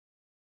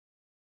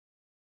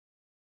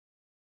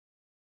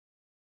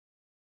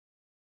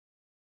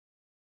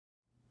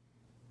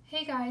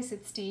Hey guys,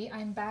 it's Dee.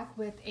 I'm back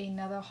with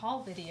another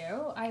haul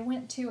video. I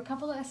went to a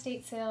couple of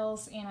estate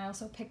sales and I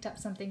also picked up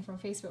something from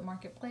Facebook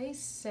Marketplace,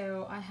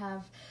 so I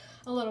have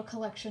a little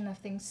collection of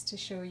things to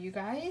show you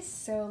guys.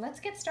 So let's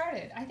get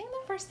started. I think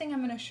the first thing I'm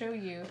going to show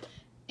you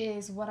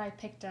is what I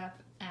picked up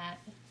at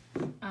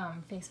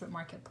Facebook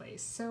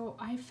Marketplace. So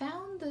I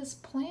found this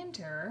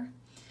planter.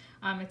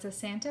 It's a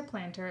Santa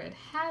planter. It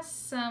has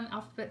some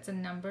alphabets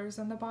and numbers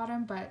on the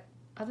bottom, but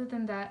other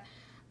than that,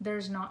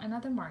 there's not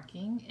another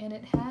marking, and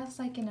it has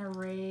like an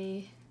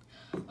array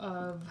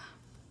of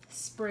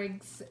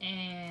sprigs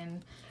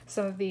and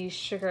some of these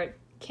sugar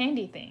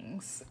candy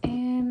things,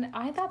 and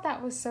I thought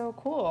that was so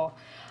cool.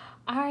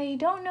 I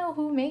don't know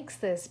who makes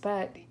this,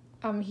 but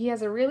he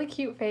has a really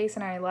cute face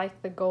and I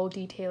like the gold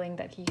detailing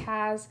that he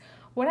has.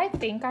 What I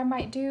think I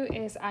might do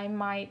is I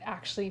might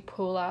actually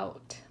pull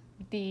out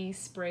the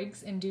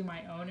sprigs and do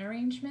my own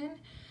arrangement.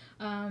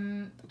 I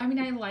mean,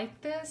 I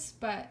like this,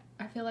 but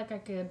I feel like I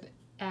could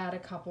add a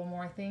couple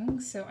more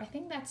things, so I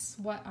think that's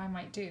what I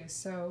might do.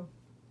 So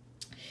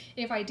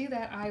if I do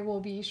that, I will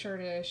be sure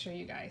to show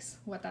you guys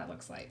what that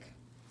looks like.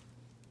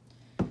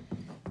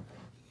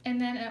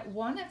 And then at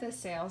one of the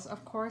sales,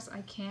 of course,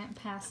 I can't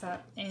pass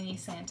up any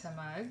Santa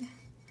mug.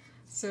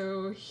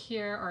 So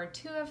here are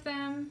two of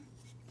them.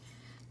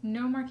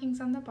 No markings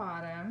on the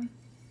bottom.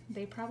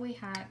 They probably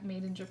had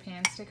made in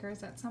Japan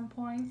stickers at some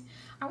point.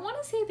 I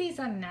want to see these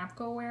on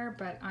Napcoware,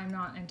 but I'm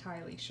not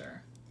entirely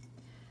sure.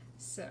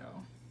 So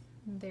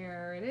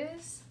there it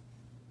is.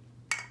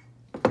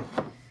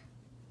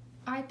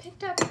 I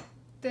picked up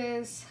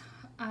this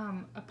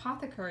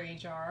apothecary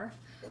jar,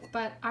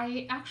 but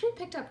I actually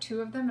picked up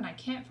two of them and I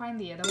can't find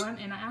the other one,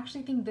 and I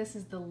actually think this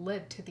is the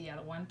lid to the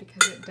other one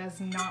because it does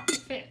not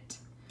fit.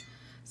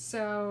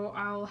 So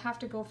I'll have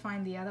to go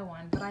find the other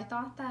one, but I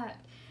thought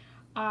that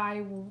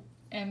I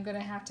am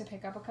gonna have to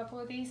pick up a couple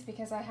of these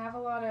because I have a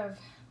lot of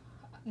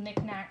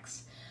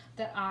knickknacks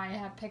that I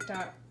have picked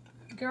up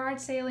garage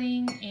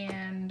sailing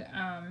and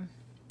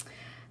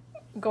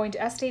going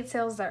to estate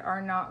sales that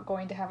are not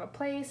going to have a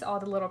place, all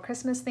the little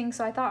Christmas things.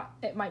 So I thought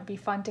it might be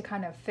fun to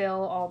kind of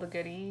fill all the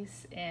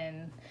goodies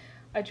in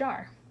a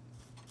jar.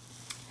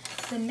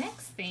 The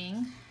next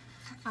thing,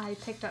 I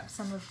picked up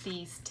some of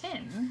these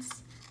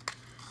tins,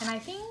 and I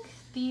think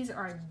these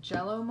are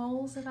Jello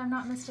molds if I'm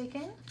not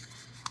mistaken.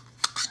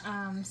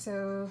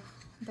 So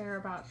they're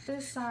about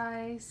this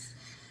size.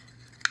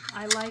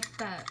 I like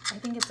that, I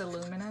think it's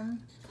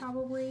aluminum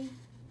probably.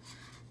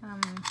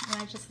 And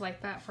I just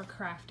like that for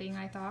crafting,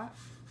 I thought.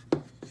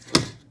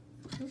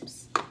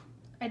 Oops.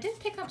 I did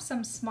pick up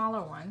some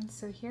smaller ones.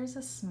 So here's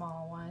a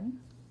small one.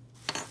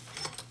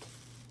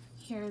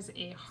 Here's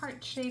a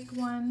heart-shaped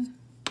one.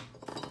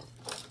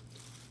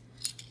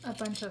 A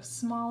bunch of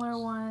smaller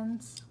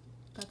ones.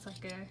 That's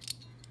like a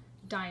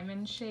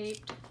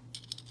diamond-shaped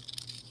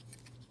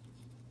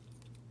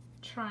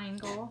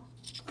triangle.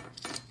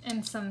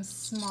 And some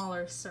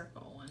smaller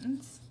circle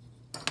ones.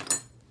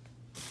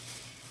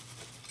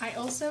 I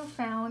also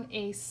found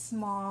a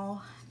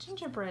small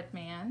gingerbread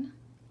man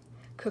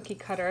cookie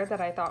cutter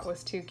that I thought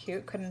was too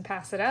cute, couldn't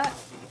pass it up.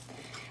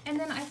 And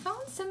then I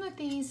found some of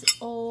these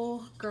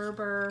old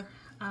Gerber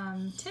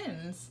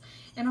tins,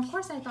 and of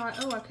course I thought,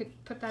 oh, I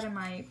could put that in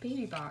my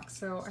baby box,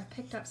 so I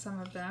picked up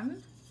some of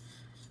them.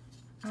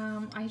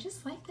 I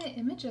just like the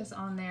images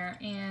on there,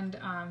 and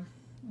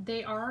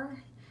they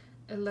are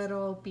a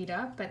little beat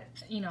up, but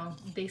you know,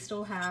 they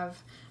still have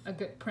a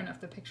good print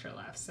of the picture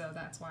left, so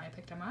that's why I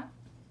picked them up.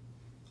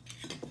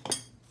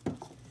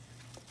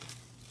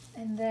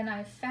 And then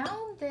I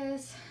found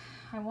this,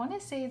 I want to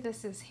say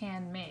this is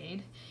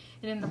handmade,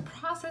 and in the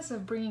process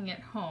of bringing it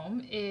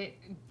home, it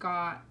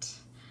got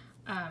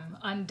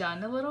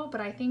undone a little,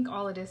 but I think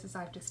all it is I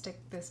have to stick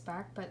this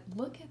back. But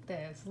look at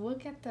this,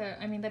 look at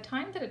the, I mean, the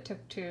time that it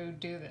took to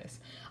do this.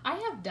 I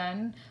have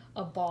done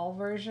a ball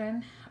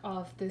version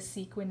of this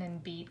sequin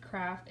and bead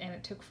craft, and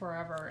it took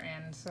forever,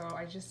 and so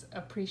I just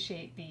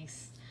appreciate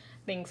these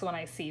things when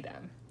I see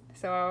them.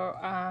 So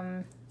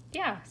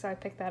yeah, so I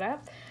picked that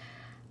up.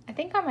 I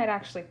think I might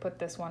actually put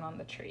this one on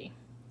the tree.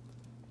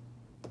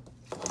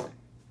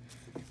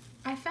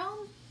 I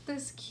found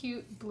this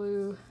cute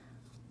blue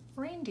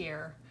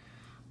reindeer.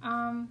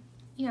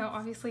 You know,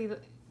 obviously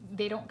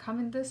they don't come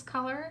in this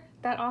color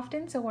that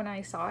often, so when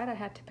I saw it, I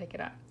had to pick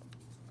it up.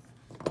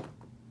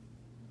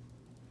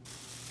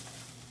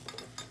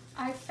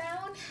 I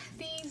found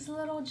these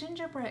little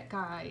gingerbread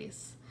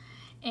guys.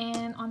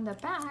 And on the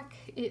back,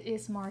 it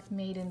is marked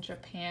Made in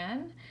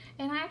Japan.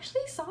 And I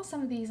actually saw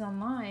some of these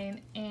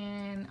online,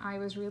 and I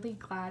was really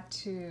glad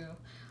to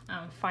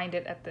find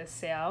it at this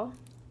sale.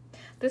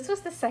 This was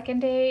the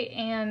second day,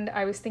 and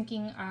I was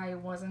thinking I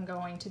wasn't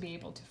going to be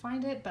able to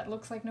find it, but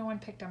looks like no one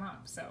picked them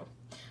up, so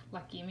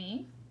lucky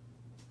me.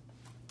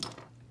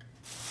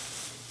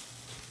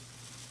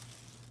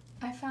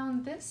 I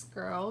found this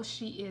girl.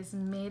 She is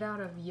made out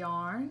of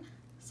yarn,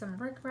 some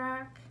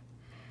rickrack,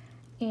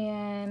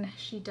 and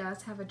she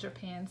does have a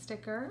Japan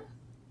sticker.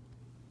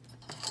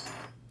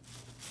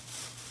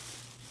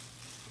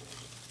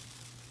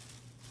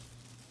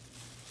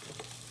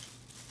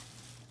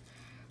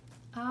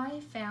 I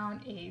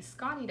found a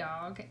Scotty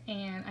dog,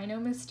 and I know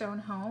Miss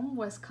Stonehome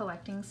was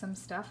collecting some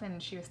stuff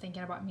and she was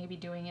thinking about maybe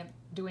doing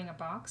a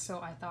box, so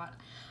I thought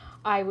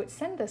I would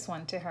send this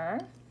one to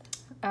her.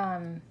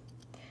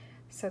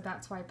 So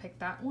that's why I picked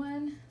that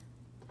one.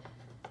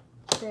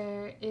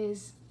 There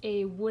is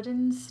a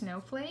wooden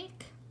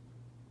snowflake.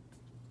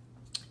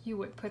 You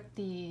would put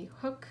the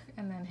hook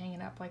and then hang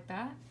it up like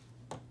that.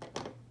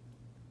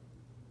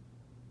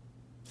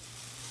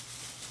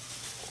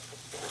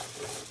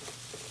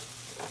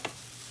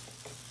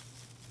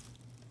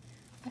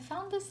 I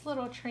found this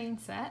little train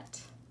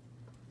set.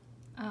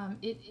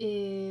 It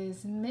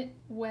is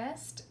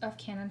Midwest of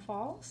Cannon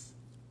Falls,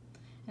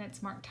 and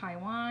it's marked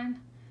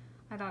Taiwan.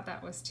 I thought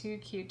that was too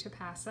cute to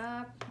pass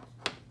up.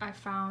 I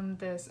found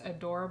this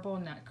adorable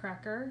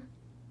nutcracker.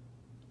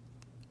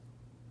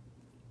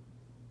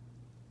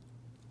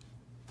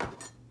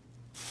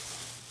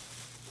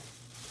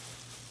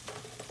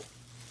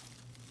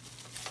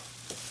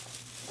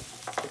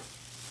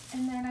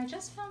 And then I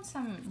just found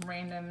some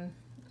random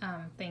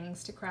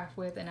things to craft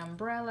with. An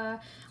umbrella.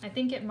 I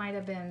think it might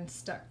have been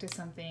stuck to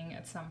something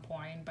at some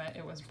point, but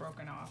it was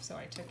broken off, so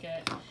I took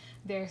it.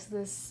 There's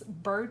this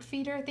bird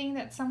feeder thing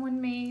that someone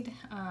made.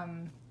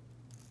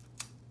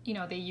 You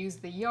know, they use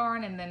the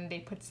yarn and then they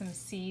put some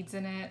seeds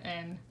in it,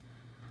 and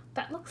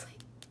that looks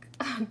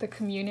like the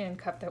communion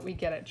cup that we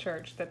get at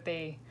church that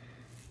they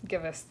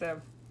give us the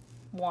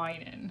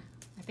wine in.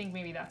 I think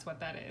maybe that's what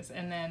that is.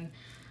 And then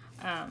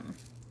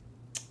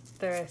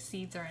the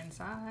seeds are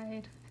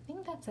inside. I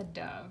think that's a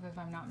dove, if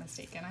I'm not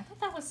mistaken. I thought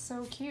that was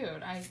so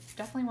cute. I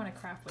definitely want to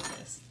craft with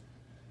this.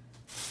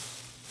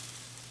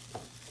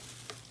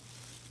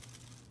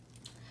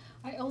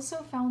 I also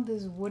found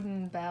this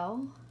wooden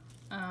bell.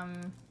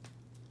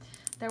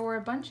 There were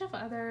a bunch of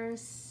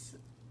others.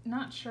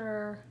 Not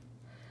sure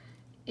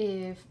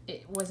if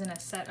it was in a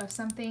set of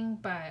something,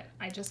 but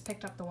I just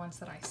picked up the ones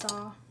that I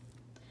saw.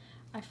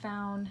 I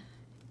found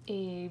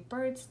a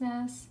bird's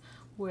nest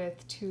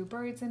with 2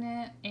 birds in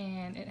it,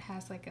 and it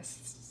has like a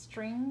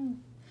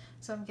string,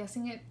 so I'm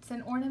guessing it's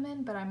an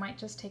ornament, but I might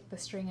just take the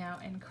string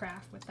out and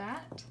craft with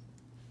that.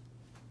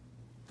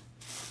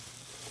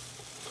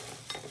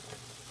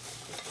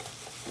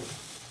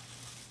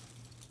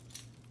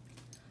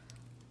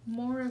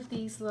 More of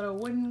these little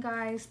wooden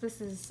guys.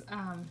 This is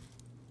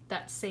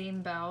that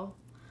same bell,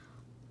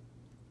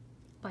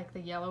 like the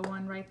yellow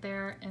one right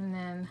there, and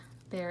then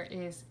there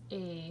is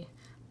a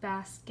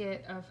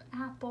basket of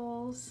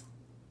apples,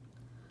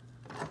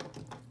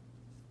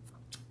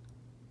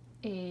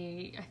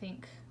 I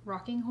think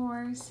rocking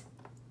horse,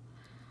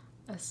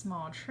 a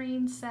small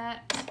train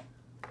set,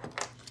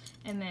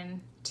 and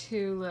then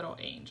 2 little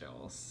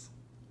angels.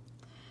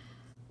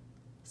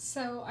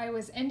 So I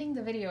was ending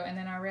the video and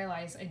then I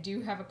realized I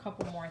do have a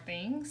couple more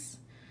things.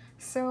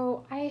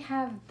 So I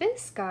have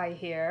this guy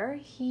here.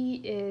 He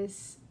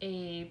is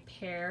a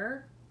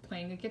pair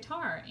playing a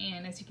guitar,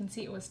 and as you can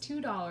see, it was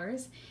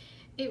 $2.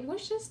 It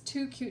was just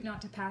too cute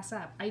not to pass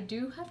up. I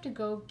do have to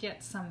go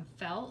get some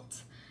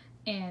felt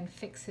and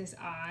fix his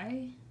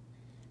eye,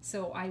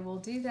 so I will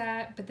do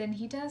that. But then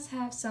he does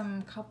have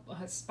some couple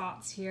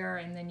spots here,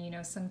 and then, you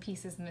know, some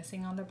pieces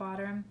missing on the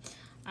bottom.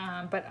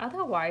 But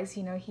otherwise,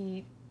 you know,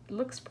 he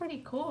looks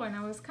pretty cool, and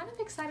I was kind of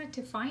excited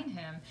to find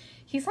him.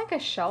 He's like a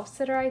shelf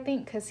sitter, I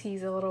think, because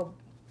he's a little,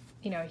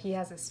 you know, he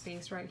has a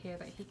space right here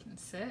that he can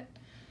sit.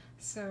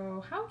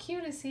 So how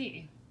cute is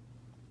he?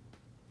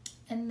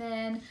 And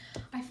then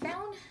I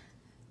found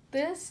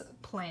this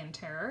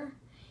planter,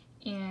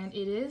 and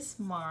it is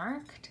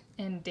marked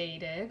and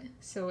dated.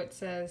 So it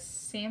says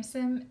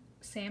Samson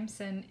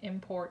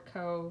Import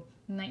Co.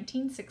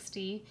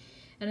 1960,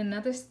 and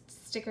another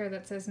sticker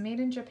that says Made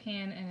in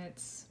Japan, and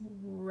it's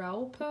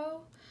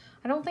Relpo.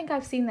 I don't think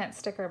I've seen that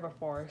sticker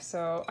before,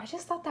 so I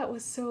just thought that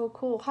was so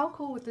cool. How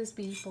cool would this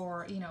be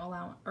for, you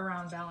know,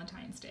 around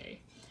Valentine's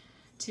Day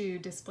to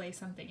display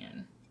something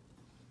in?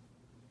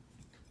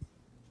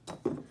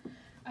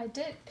 I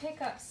did pick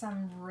up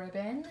some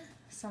ribbon,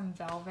 some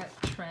velvet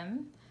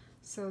trim.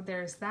 So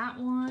there's that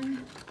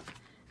one,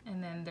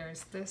 and then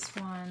there's this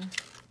one,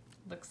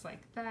 looks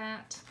like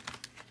that.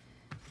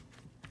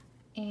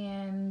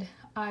 And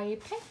I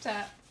picked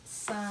up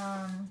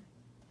some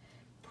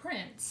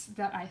prints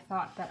that I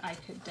thought that I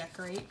could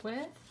decorate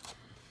with.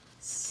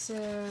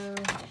 So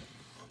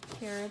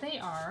here they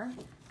are.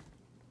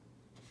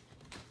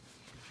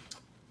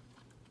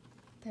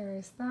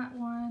 There's that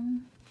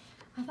one.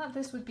 I thought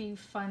this would be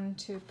fun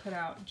to put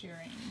out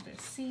during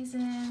this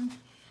season.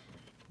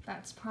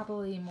 That's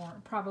probably more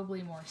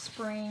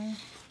spring.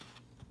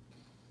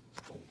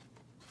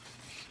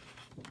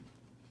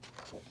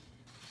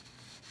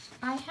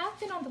 I have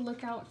been on the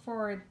lookout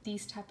for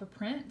these type of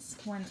prints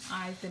when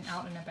I've been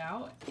out and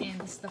about, and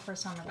this is the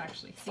first time I've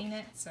actually seen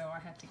it, so I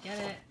had to get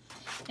it.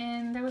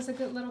 And there was a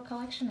good little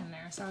collection in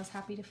there, so I was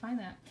happy to find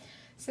that.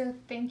 So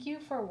thank you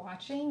for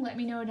watching. Let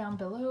me know down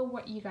below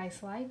what you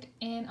guys liked,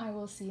 and I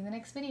will see you in the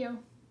next video.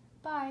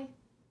 Bye!